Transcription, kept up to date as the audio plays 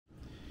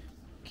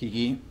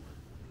Kiki,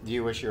 do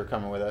you wish you were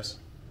coming with us?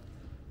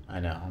 I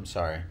know, I'm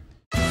sorry.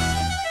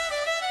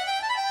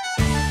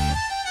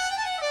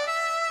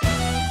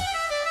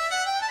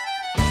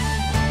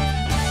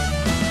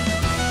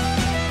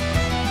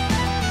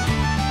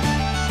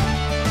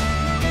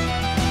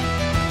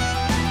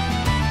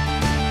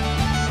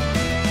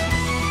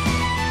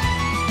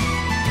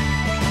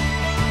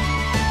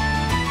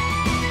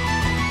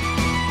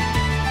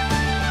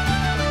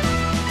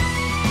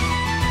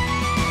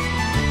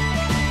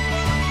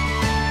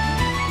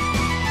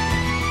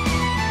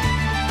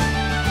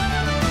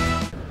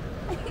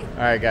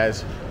 Alright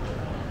guys,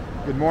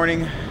 good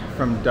morning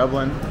from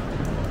Dublin.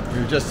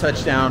 We've just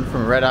touched down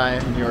from Red Eye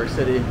in New York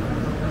City.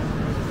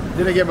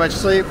 Didn't get much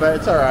sleep, but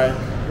it's alright.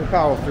 We'll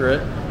power through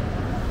it.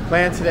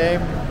 Plan today,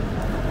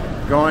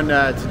 going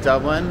to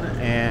Dublin,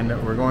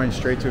 and we're going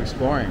straight to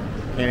exploring.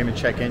 Can't even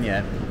check in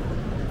yet.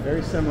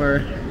 Very similar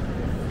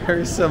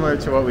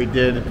to what we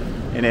did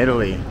in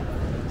Italy.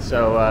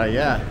 So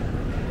yeah,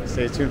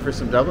 stay tuned for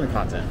some Dublin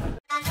content.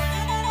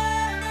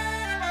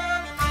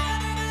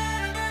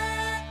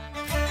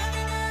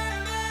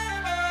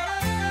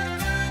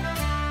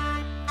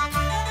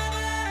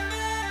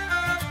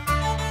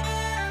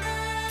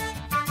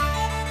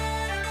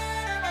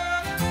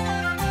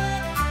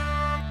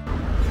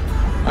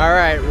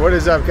 Alright, what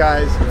is up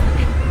guys?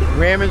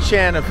 Ram and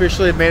Shan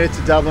officially have made it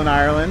to Dublin,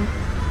 Ireland.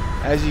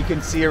 As you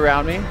can see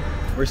around me,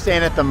 we're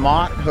staying at the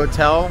Mott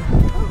Hotel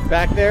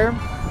back there,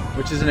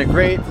 which is in a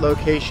great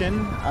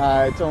location.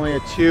 It's only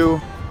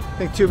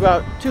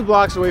about two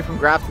blocks away from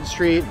Grafton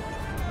Street.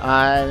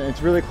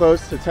 It's really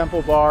close to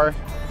Temple Bar.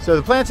 So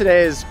the plan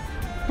today is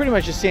pretty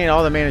much just seeing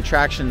all the main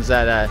attractions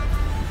that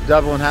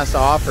Dublin has to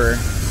offer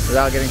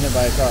without getting hit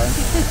by a car.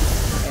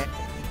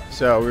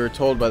 So we were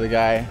told by the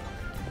guy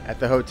at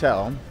the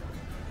hotel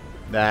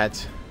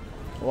that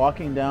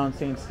walking down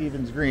St.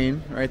 Stephen's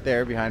Green, right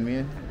there behind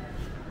me,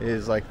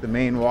 is like the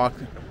main walk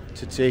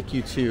to take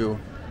you to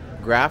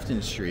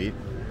Grafton Street.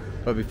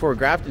 But before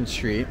Grafton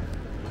Street,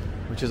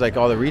 which is like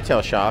all the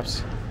retail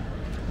shops,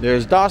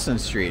 there's Dawson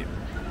Street.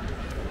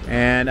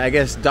 And I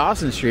guess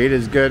Dawson Street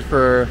is good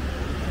for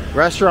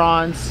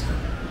restaurants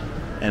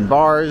and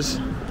bars.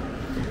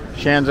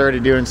 Shan's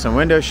already doing some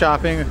window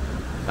shopping.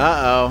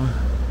 Uh-oh.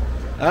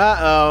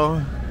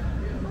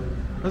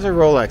 Those are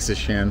Rolexes,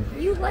 Shan.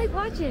 You like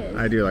watches.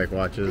 I do like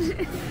watches.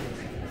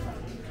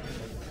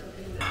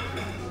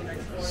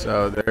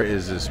 So there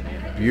is this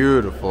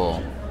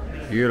beautiful,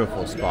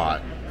 beautiful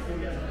spot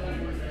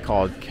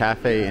called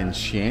Cafe in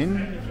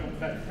Shan.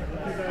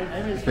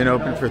 It's been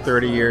open for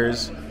 30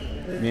 years.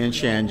 Me and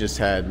Shan just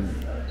had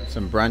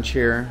some brunch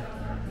here,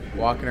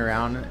 walking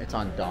around. It's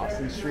on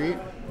Dawson Street.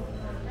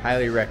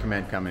 Highly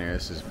recommend coming here.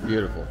 This is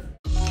beautiful.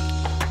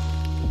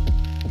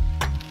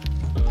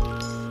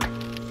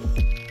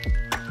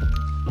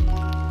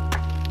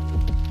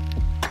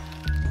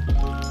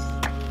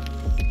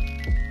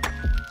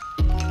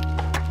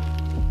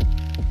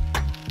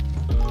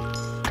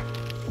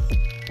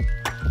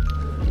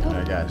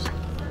 Guys,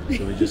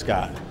 so we just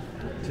got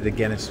to the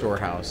Guinness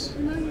Storehouse.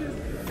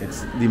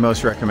 It's the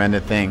most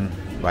recommended thing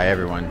by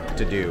everyone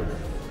to do.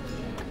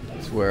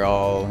 It's where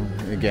all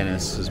the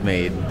Guinness is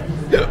made.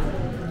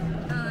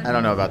 I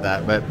don't know about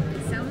that, but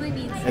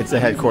it's the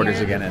headquarters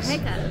of Guinness.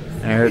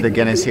 And I heard the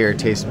Guinness here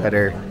tastes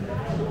better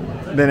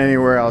than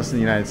anywhere else in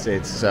the United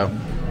States, so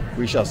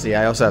we shall see.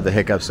 I also have the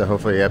hiccups, so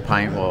hopefully a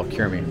pint will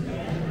cure me.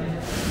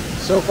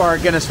 So far,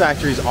 Guinness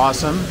Factory is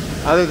awesome.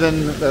 Other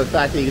than the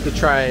fact that you get to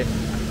try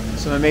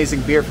some amazing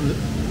beer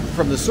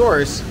from the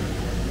source,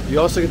 you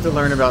also get to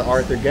learn about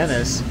Arthur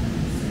Guinness.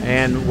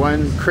 And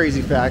one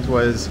crazy fact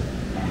was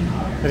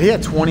that he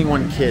had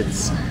 21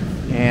 kids,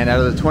 and out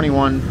of the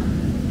 21,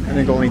 I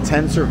think only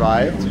 10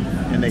 survived,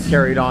 and they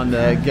carried on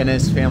the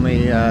Guinness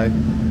family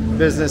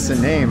business and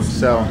name.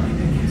 So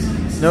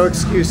no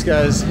excuse,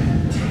 guys.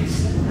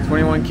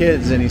 21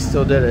 kids and he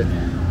still did it.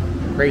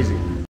 Crazy.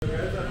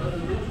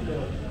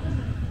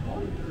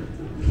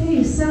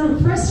 So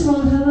first of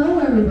all, hello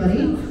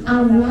everybody,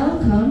 and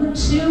welcome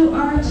to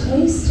our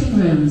tasting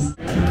rooms.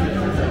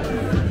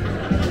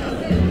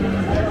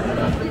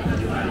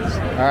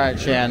 Alright,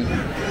 Shan.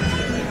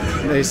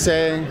 They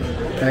say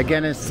that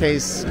Guinness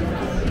tastes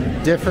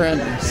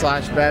different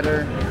 /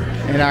 better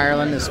in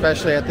Ireland,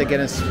 especially at the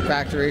Guinness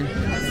factory.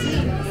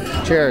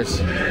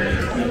 Cheers.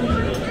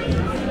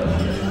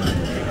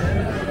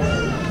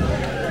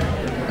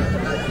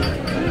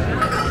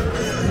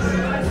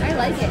 I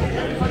like it.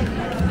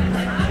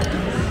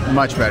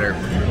 Much better.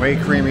 Way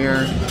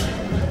creamier.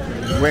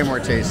 Way more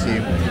tasty.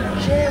 You're not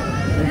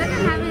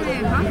gonna have it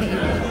in your coffee.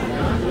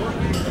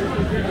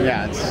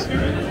 Yeah, it's...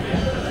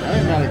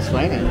 I'm not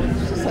explaining.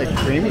 It's just like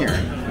creamier.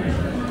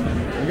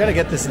 We gotta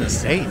get this in the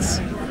States.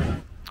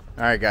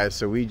 Alright guys,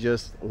 so we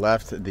just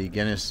left the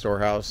Guinness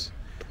Storehouse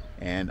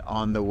and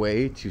on the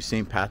way to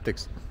St.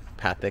 Patrick's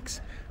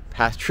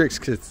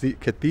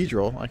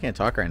Cathedral. I can't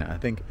talk right now. I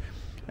think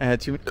I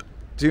had too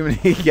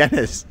many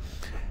Guinness.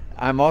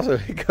 I'm also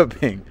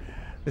hiccuping.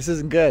 This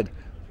isn't good.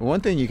 But one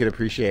thing you could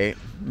appreciate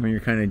when you're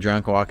kind of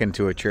drunk walking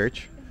to a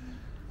church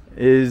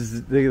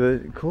is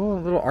the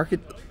cool little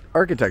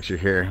architecture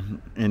here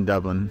in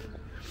Dublin.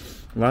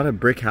 A lot of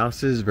brick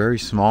houses, very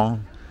small.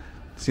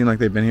 Seem like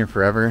they've been here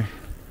forever.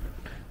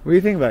 What do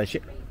you think about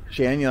it,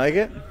 Shan? You like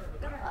it?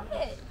 I love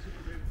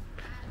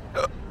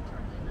it.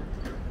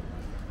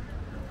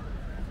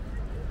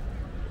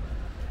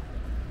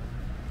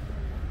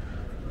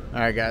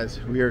 Alright guys,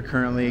 we are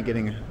currently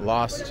getting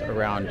lost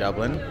around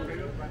Dublin.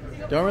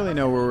 Don't really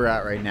know where we're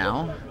at right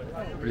now,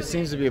 but it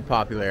seems to be a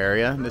popular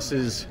area. This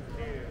is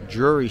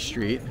Drury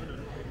Street,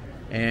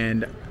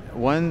 and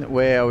one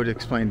way I would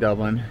explain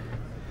Dublin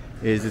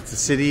is it's a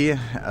city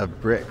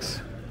of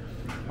bricks.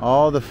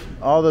 All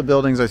the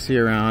buildings I see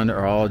around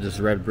are all just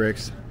red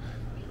bricks.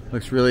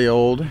 Looks really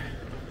old.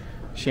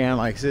 Shan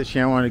likes it.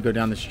 Shan wanted to go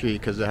down the street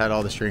because it had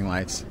all the string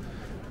lights.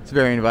 It's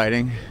very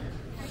inviting,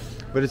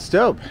 but it's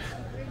dope.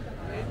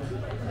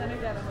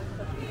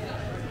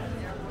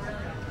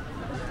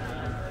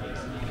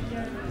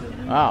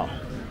 Wow.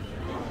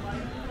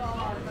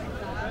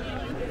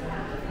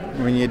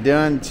 When you're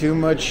doing too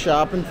much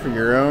shopping for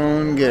your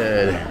own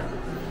good.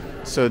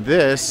 So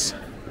this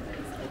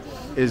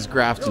is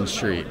Grafton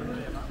Street.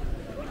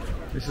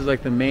 This is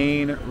like the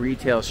main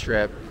retail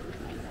strip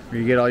where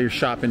you get all your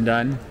shopping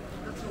done.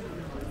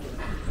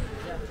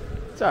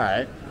 It's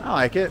alright. I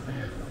like it.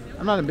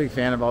 I'm not a big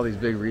fan of all these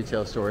big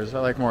retail stores. I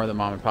like more of the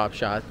mom and pop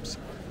shops.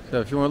 So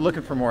if you're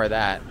looking for more of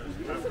that,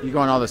 you go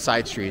on all the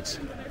side streets.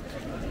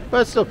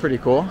 But it's still pretty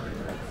cool.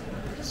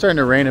 It's starting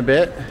to rain a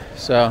bit,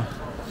 so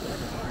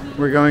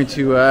we're going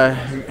to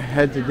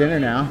head to dinner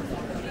now.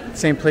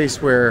 Same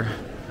place where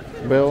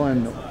Will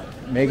and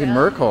Meghan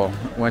Markle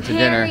went to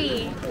dinner.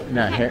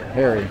 No,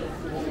 Harry.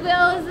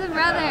 Will is the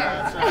brother.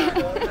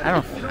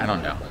 I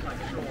don't know.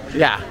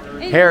 Yeah,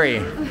 Harry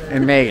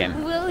and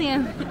Meghan.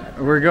 William.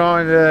 We're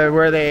going to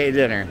where they ate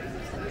dinner.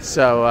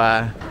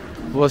 So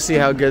we'll see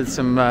how good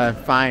some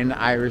fine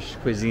Irish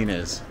cuisine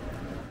is.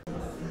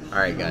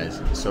 Alright guys,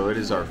 so it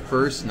is our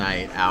first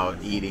night out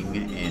eating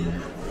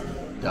in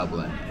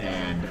Dublin,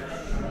 and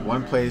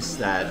one place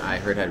that I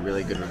heard had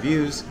really good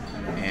reviews,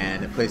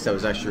 and a place that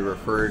was actually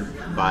referred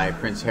by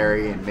Prince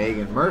Harry and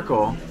Meghan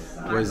Markle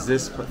was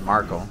this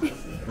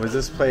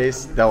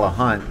place, Della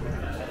Hunt,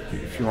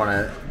 if you want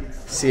to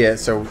see it.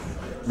 So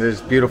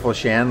there's beautiful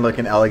Shan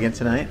looking elegant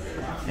tonight,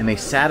 and they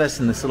sat us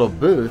in this little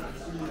booth,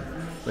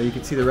 but you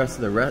can see the rest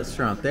of the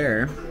restaurant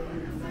there,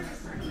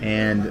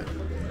 and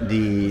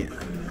the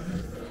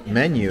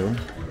menu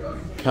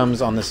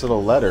comes on this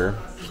little letter.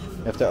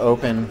 You have to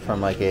open from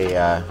like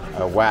a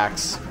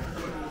wax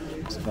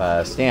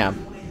stamp,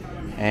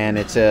 and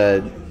it's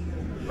a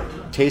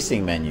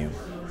tasting menu.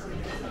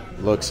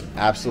 Looks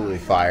absolutely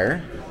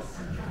fire.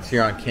 It's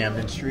here on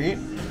Camden Street,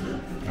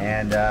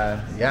 and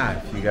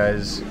yeah, if you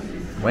guys,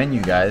 when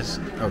you guys,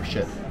 oh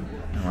shit,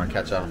 I don't want to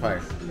catch that on fire.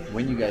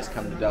 When you guys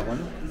come to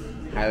Dublin,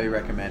 highly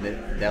recommend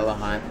it. Della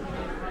Hunt.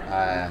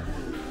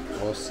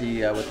 We'll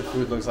see what the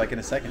food looks like in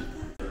a second.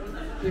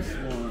 This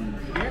one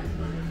here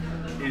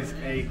is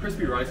a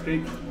crispy rice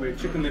cake with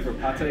chicken liver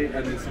pate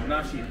and then some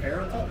nashi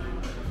pear on top.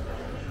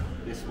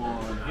 This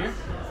one here,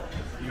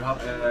 you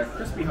have a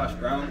crispy hash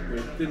brown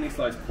with thinly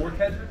sliced pork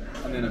head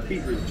and then a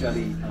beetroot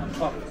jelly on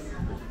top.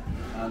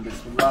 And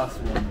this last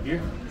one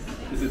here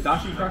is a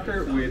dashi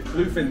cracker with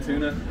bluefin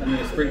tuna and then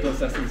a sprinkle of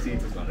sesame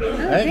seeds as well. Oh,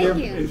 thank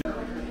you.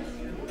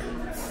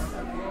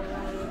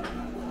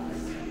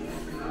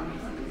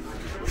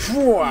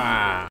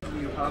 Wow.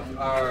 You have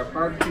our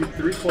barbecued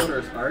 3/4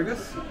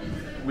 asparagus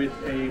with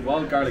a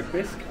wild garlic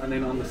bisque, and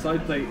then on the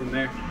side plate in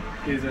there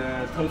is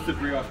a toasted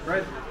brioche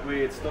bread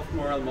with stuffed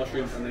morel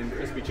mushrooms and then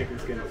crispy chicken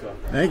skin as well.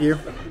 Thank you.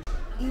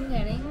 You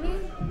kidding me?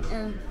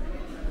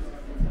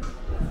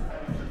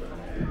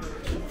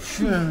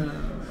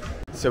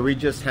 So we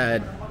just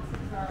had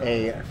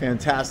a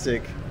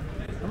fantastic,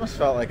 almost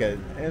felt like it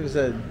was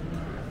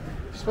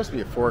supposed to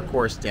be a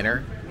 4-course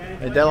dinner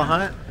at Della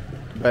Hunt,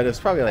 but it was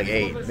probably like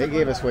 8. They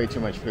gave us way too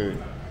much food.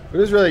 But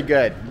it was really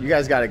good. You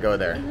guys got to go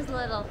there. It was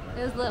little.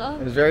 It was little.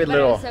 It was very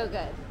little. It was so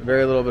good.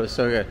 Very little, but it was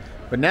so good.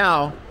 But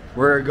now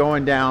we're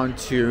going down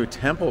to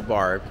Temple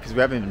Bar because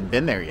we haven't even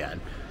been there yet.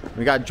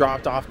 We got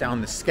dropped off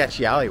down the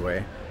sketchy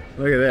alleyway.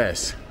 Look at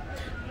this.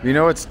 You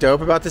know what's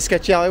dope about the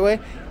sketchy alleyway?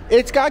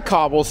 It's got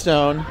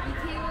cobblestone.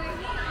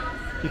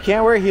 You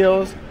can't wear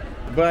heels,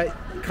 but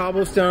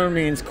cobblestone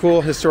means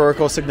cool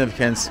historical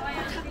significance.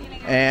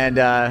 And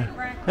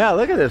yeah,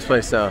 look at this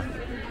place though.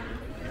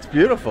 It's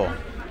beautiful.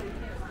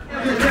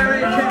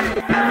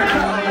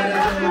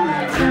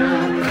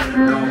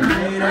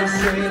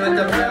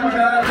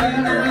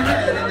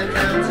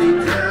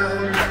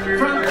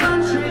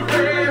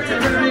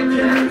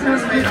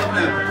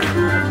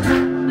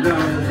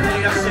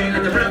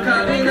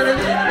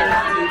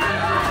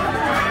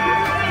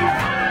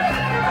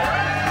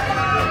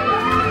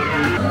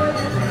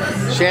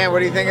 Shan, what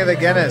do you think of the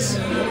Guinness?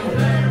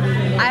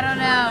 I don't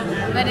know,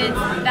 but it's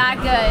that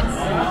good.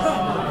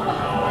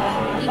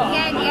 You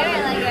can't get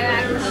it like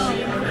that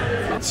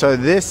actually. So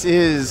this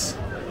is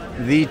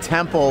the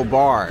Temple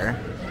Bar,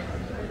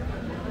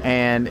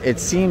 and it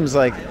seems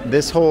like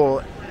this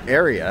whole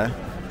area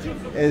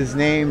is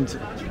named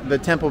the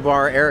Temple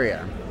Bar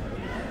area.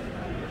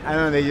 I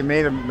don't know, they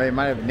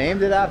might have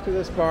named it after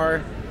this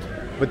bar,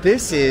 but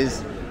this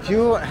is, if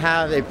you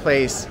have a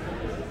place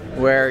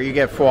where you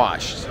get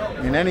washed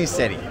in any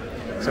city.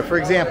 So for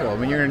example,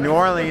 when you're in New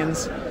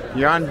Orleans,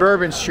 you're on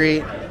Bourbon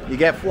Street, you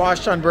get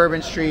washed on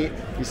Bourbon Street,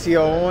 you see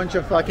a whole bunch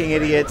of fucking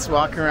idiots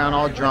walking around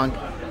all drunk.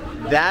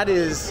 That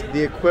is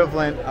the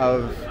equivalent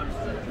of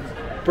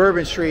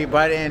Bourbon Street,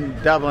 but in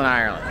Dublin,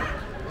 Ireland.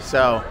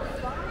 So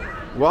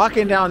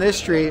walking down this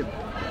street,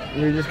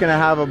 you're just gonna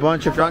have a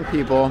bunch of drunk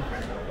people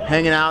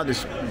hanging out.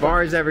 There's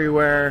bars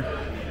everywhere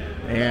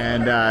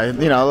and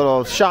you know,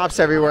 little shops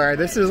everywhere.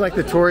 This is like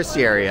the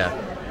touristy area.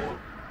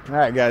 All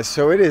right guys,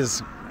 so it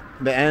is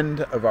the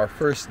end of our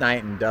first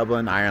night in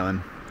Dublin,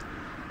 Ireland.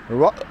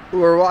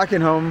 We're walking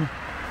home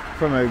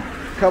from a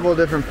couple of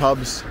different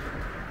pubs,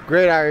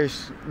 great Irish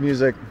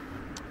music,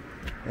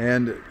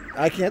 and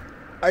I can't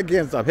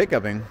stop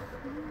hiccuping.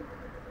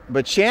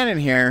 But Shannon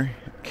here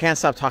can't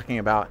stop talking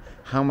about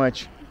how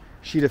much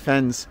she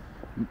defends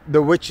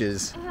the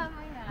witches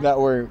that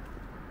were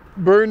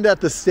burned at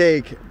the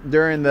stake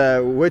during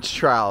the witch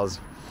trials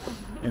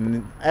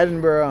in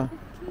Edinburgh,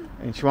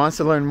 and she wants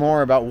to learn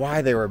more about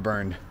why they were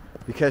burned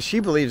because she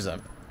believes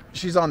them.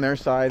 She's on their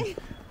side.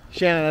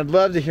 Shannon, I'd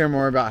love to hear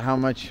more about how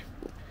much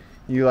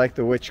you like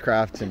the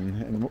witchcraft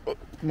and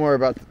more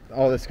about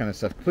all this kind of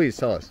stuff. Please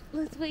tell us.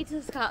 Let's wait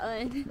till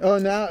Scotland. Oh,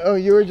 now, oh,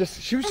 she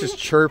was just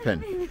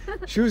chirping.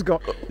 She was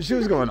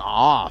going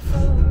off.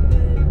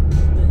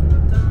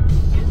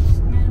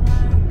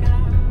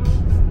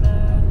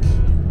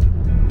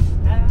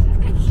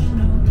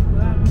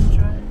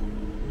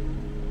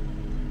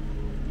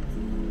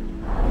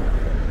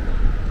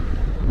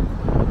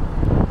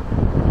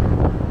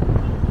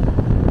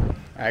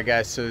 Alright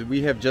guys, so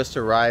we have just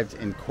arrived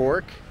in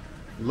Cork.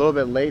 A little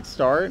bit late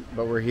start,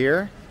 but we're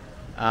here.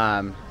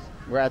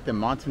 We're at the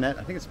Montanet,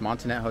 I think it's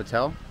Montanet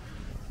Hotel.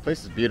 The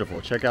place is beautiful.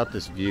 Check out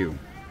this view.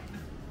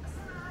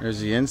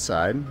 There's the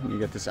inside. You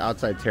get this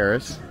outside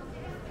terrace.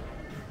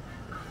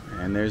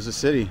 And there's the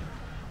city.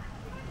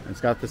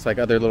 It's got this like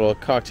other little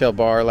cocktail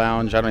bar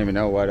lounge. I don't even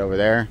know what over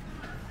there.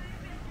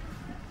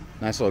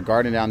 Nice little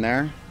garden down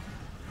there.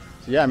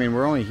 So yeah, I mean,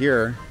 we're only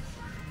here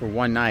for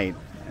one night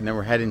and then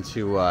we're heading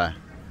to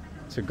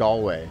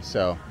Galway.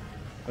 So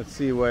let's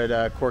see what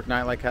Cork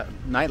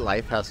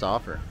nightlife has to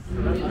offer.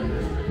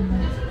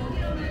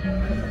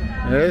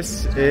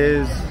 This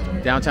is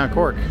downtown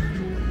Cork.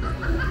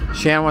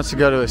 Shan wants to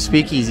go to a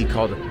speakeasy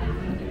called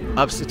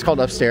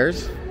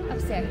Upstairs.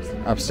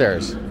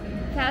 Upstairs.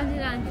 Found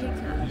it on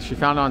TikTok. She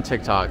found it on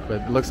TikTok,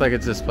 but it looks like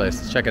it's this place.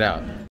 Let's check it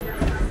out.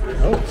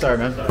 Oh, sorry,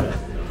 man.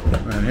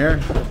 We're in here.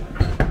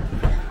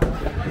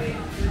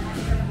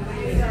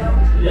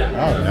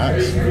 Oh,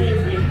 nice.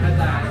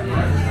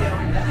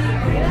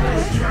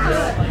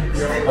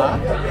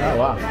 Oh,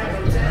 wow.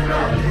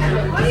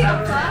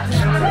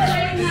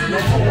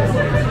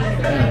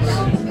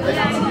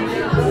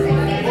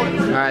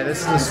 Alright, this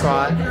is the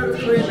spot.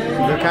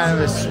 They're kind of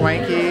a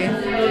swanky,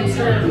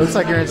 looks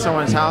like you're in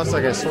someone's house,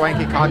 like a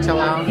swanky cocktail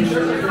lounge.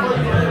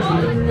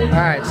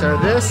 Alright, so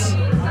this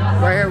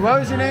right here, what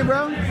was your name,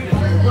 bro?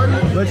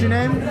 What's your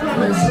name?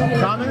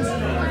 Thomas?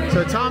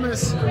 So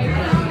Thomas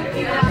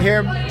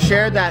here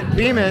shared that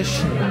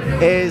Beamish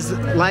is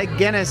like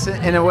Guinness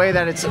in a way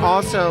that it's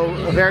also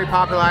a very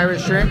popular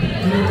Irish drink,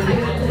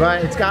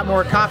 but it's got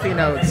more coffee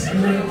notes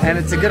and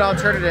it's a good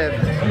alternative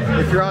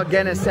if you're all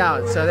Guinnessed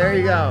out. So there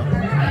you go.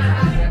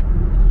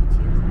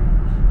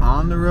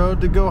 On the road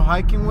to go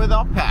hiking with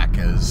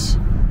alpacas.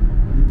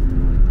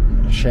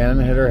 Shannon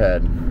hit her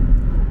head.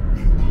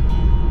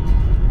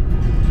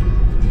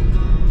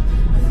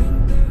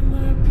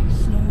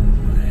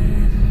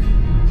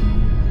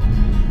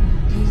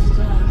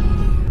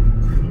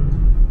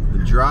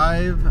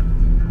 Drive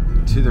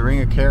to the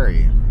Ring of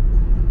Kerry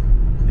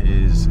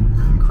is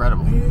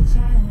incredible.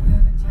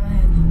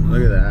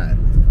 Look at that.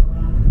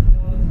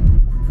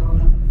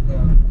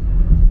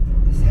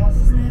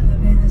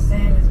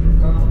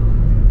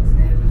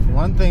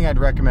 One thing I'd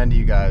recommend to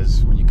you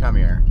guys when you come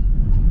here,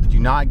 do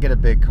not get a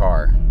big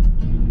car.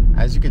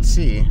 As you can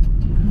see,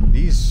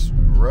 these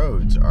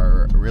roads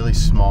are really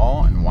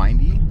small and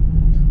windy,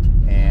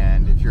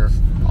 and if you're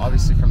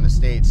obviously from the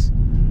States,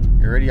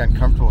 you're already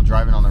uncomfortable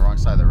driving on the wrong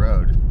side of the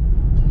road.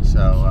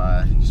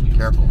 So just be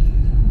careful.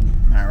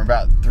 All right, we're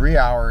about 3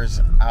 hours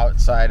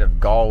outside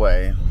of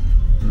Galway,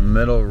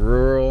 middle of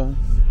rural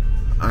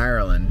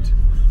Ireland.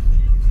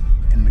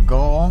 And the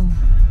goal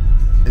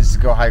is to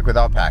go hike with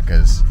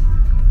alpacas.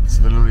 It's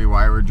literally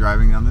why we're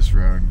driving down this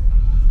road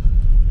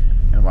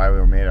and why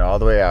we made it all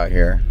the way out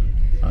here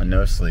on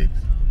no sleep,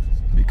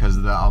 because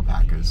of the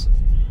alpacas.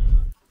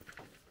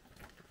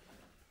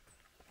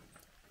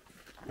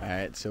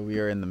 Alright, so we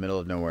are in the middle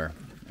of nowhere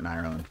in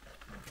Ireland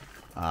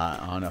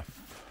on a,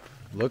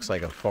 looks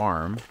like a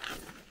farm,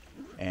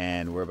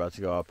 and we're about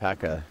to go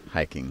alpaca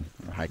hiking.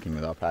 We're hiking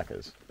with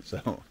alpacas,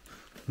 so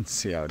let's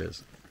see how it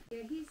is.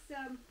 Yeah, he's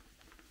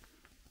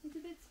a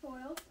bit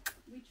spoiled.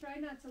 We try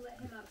not to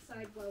let him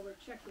outside while we're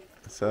checking.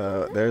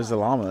 So there's the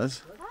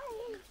llamas.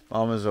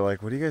 Llamas are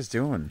like, what are you guys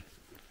doing?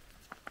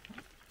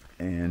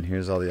 And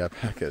here's all the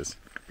alpacas,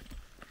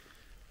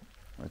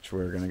 which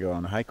we're gonna go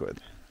on a hike with.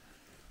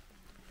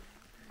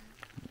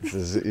 This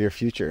is your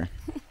future.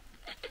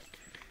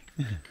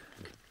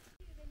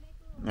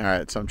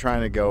 Alright, so I'm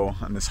trying to go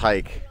on this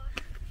hike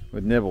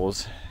with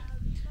Nibbles.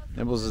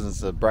 Nibbles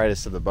isn't the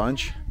brightest of the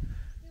bunch,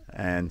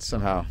 and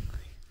somehow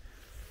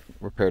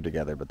we're paired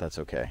together, but that's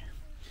okay.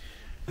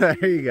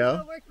 There you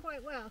go. It worked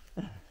quite well.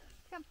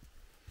 Come.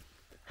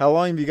 How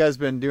long have you guys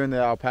been doing the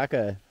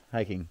alpaca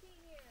hiking? 16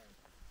 years.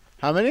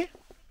 How many? 16.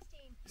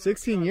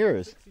 16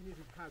 years. 16 years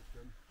we've had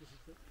them. This is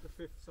the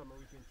fifth summer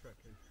we've been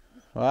trekking.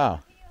 Wow.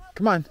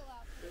 Come on.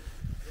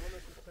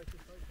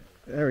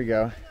 There we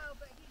go. No,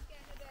 but he's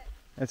getting a bit.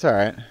 That's all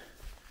right.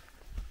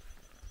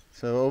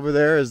 So over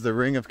there is the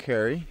Ring of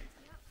Kerry.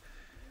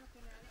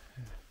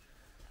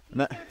 These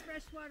are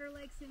freshwater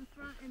lakes in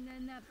front, and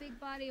then that big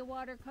body of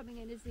water coming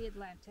in is the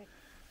Atlantic.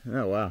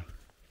 Oh, wow.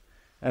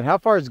 And how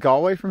far is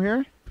Galway from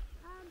here?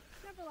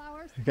 Several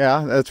hours.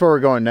 Yeah, that's where we're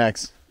going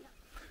next.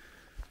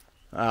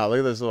 Wow, look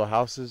at those little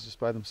houses just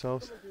by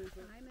themselves. And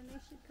they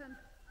should come.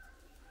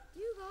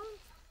 You go,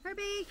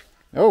 Herbie.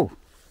 Oh.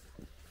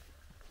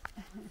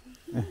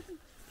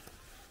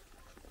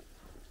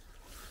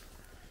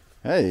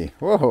 Hey,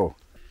 whoa. All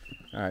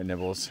right,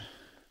 Nibbles.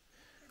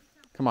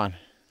 Come on.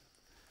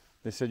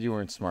 They said you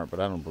weren't smart, but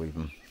I don't believe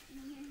them.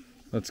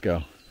 Let's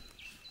go.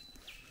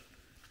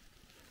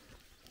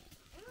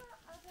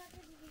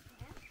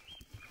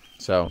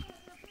 So,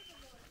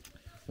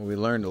 what we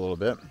learned a little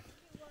bit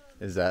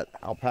is that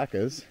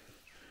alpacas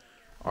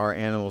are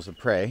animals of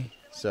prey.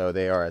 So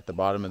they are at the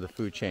bottom of the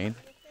food chain.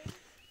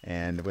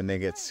 And when they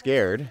get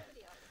scared,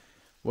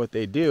 what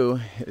they do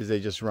is they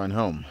just run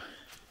home.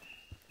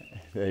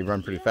 They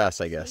run pretty fast,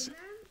 I guess.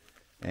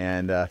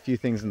 And a few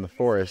things in the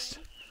forest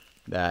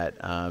that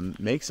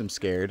makes them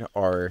scared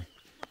are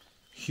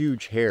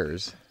huge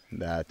hares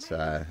that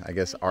I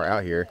guess are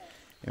out here.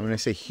 And when I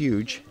say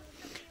huge,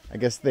 I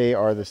guess they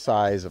are the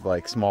size of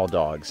like small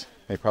dogs.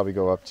 They probably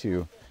go up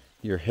to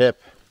your hip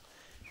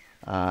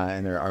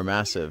and they are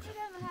massive.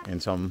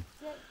 And so I've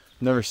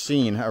never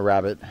seen a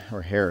rabbit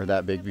or hare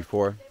that big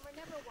before.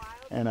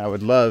 And I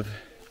would love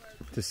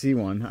to see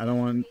one. I don't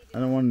want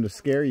them to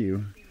scare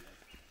you,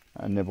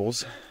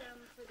 Nibbles.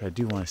 But I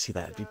do want to see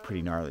that. It'd be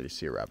pretty gnarly to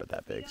see a rabbit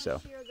that big.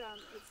 So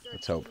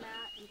let's hope.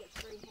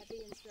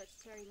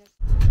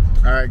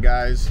 All right,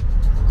 guys.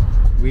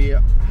 We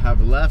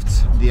have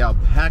left the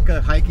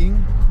alpaca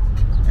hiking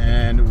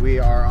and we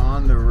are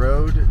on the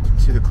road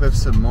to the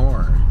Cliffs of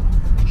Moher.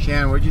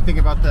 Shannon, what did you think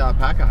about the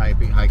alpaca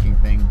hiking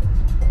thing?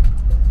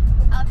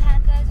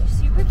 Alpacas are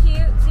super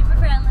cute, super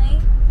friendly.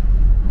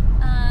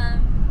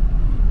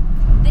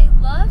 They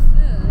love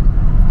food.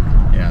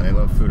 Yeah, they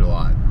love food a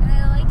lot. And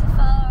they like to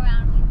follow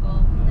around people.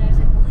 And there's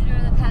like a leader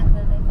of the pack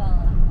that they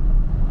follow.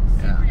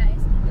 Super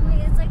nice.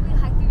 It's like we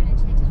hiked through an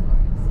enchanted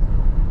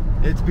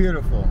forest. It's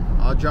beautiful.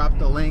 I'll drop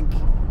the link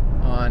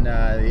on the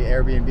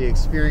Airbnb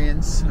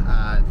experience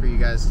for you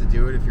guys to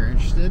do it if you're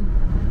interested.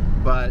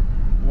 But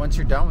once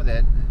you're done with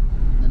it,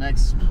 the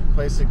next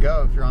place to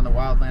go if you're on the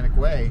Wild Atlantic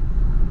Way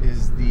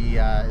is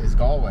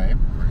Galway.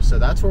 So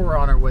that's where we're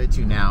on our way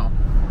to now.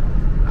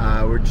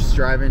 We're just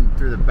driving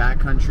through the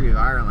backcountry of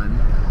Ireland.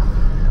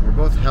 We're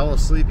both hella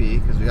sleepy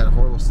because we got a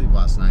horrible sleep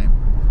last night.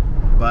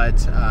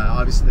 But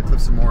obviously the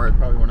Cliffs of Moher are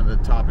probably one of the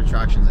top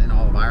attractions in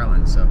all of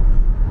Ireland. So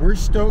we're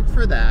stoked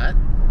for that.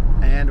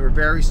 And we're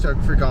very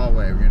stoked for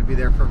Galway. We're going to be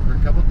there for a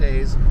couple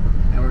days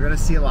and we're going to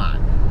see a lot.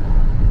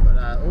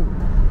 But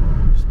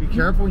just be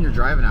careful when you're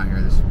driving out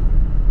here. These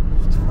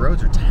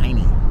roads are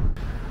tiny.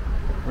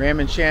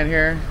 Ram and Shan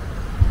here.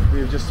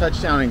 We've just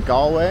touched down in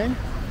Galway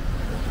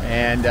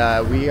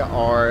and we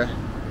are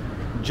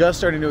just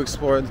starting to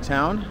explore the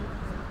town.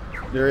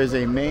 There is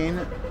a main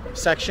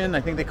section,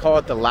 I think they call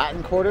it the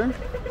Latin Quarter,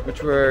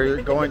 which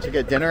we're going to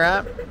get dinner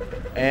at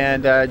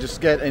and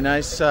just get a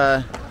nice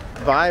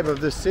vibe of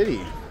the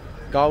city.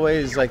 Galway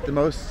is like the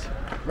most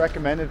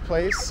recommended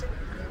place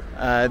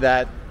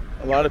that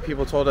a lot of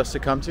people told us to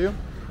come to,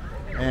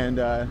 and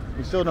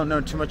we still don't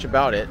know too much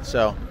about it,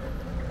 so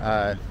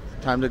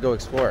time to go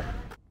explore.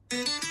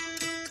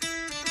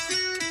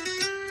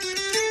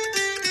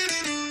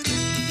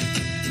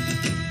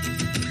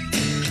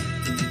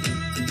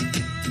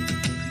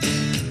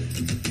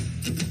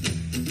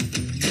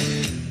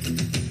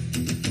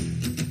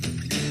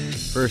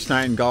 First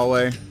night in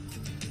Galway.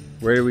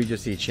 Where did we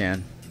just eat,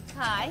 Shan?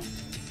 Thai.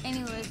 And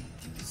it was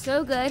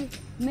so good.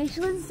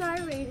 Michelin star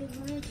rated.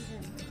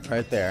 100%.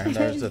 Right there,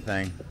 there's the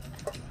thing.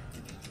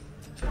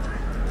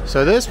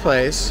 So this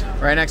place,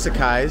 right next to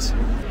Kai's,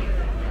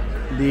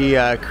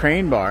 the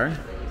Crane Bar,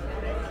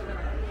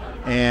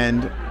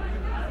 and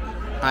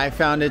I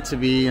found it to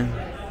be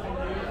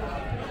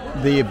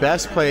the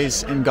best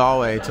place in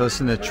Galway to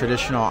listen to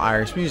traditional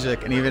Irish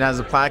music, and even has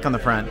a plaque on the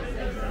front.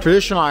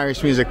 Traditional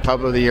Irish Music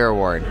Pub of the Year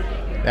Award.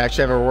 They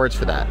actually have awards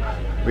for that.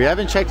 We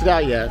haven't checked it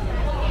out yet,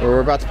 but we're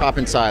about to pop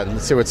inside.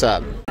 Let's see what's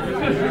up.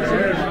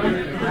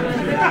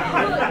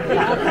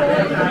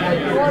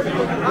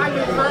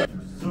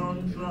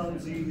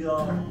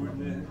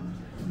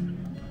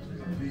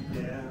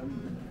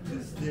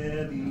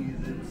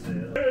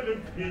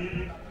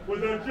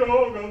 With a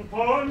jug of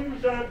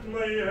punch at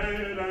my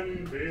head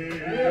and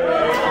feet.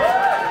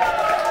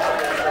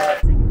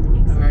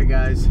 Alright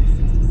guys,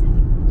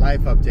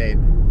 life update.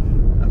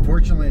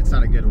 Unfortunately it's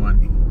not a good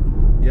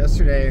one.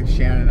 Yesterday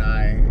Shannon and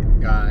I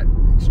got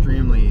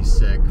extremely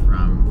sick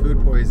from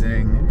food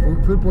poisoning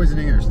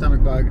or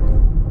stomach bug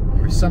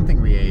or something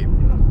we ate.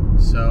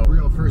 So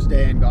real first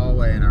day in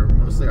Galway and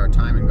mostly our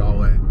time in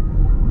Galway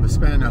was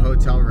spent in a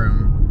hotel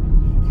room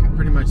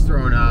pretty much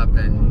throwing up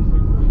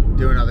and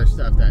doing other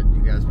stuff that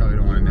you guys probably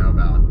don't want to know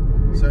about.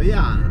 So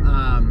yeah,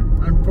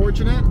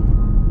 unfortunate,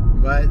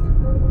 but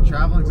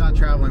traveling's not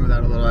traveling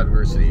without a little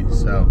adversity.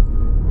 So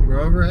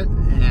we're over it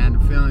and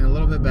feeling a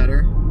little bit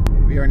better.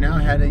 We are now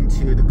heading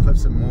to the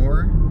Cliffs of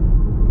Moher,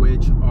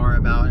 which are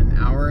about an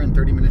hour and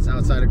 30 minutes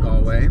outside of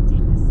Galway.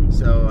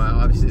 So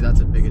obviously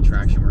that's a big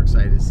attraction we're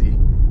excited to see.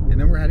 And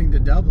then we're heading to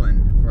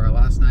Dublin for our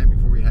last night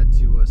before we head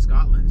to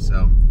Scotland.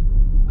 So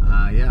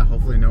yeah,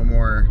 hopefully no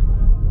more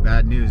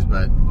bad news,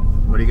 but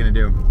what are you gonna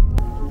do?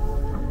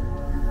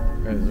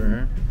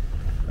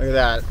 Look at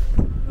that.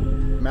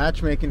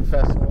 Matchmaking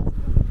festival.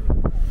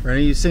 For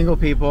any of you single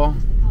people.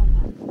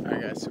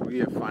 Alright guys, so we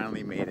have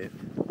finally made it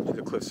to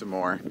the Cliffs of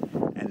Moher,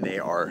 and they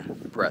are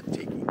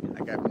breathtaking.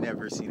 Like I've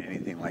never seen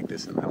anything like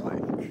this in my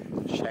life.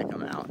 Check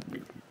them out.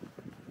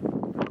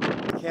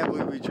 I can't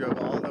believe we drove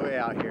all the way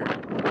out here.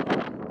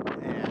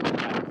 And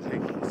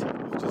it's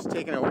just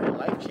taken a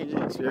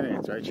life-changing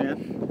experience, right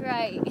Shan?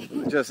 Right.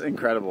 Just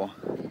incredible.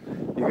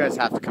 You guys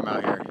have to come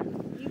out here.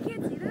 You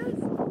can't see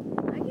those?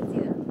 I can see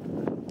them.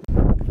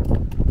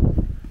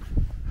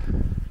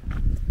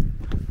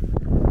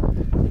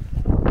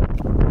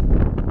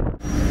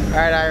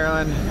 Alright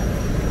Ireland,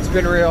 it's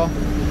been real.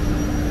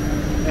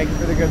 Thank you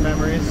for the good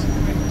memories.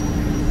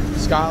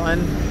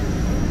 Scotland,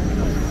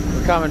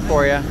 we're coming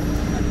for you.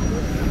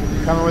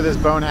 Coming with this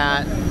bone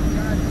hat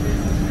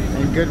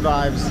and good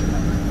vibes.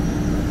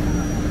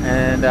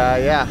 And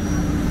yeah,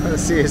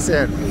 let's see you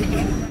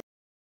soon.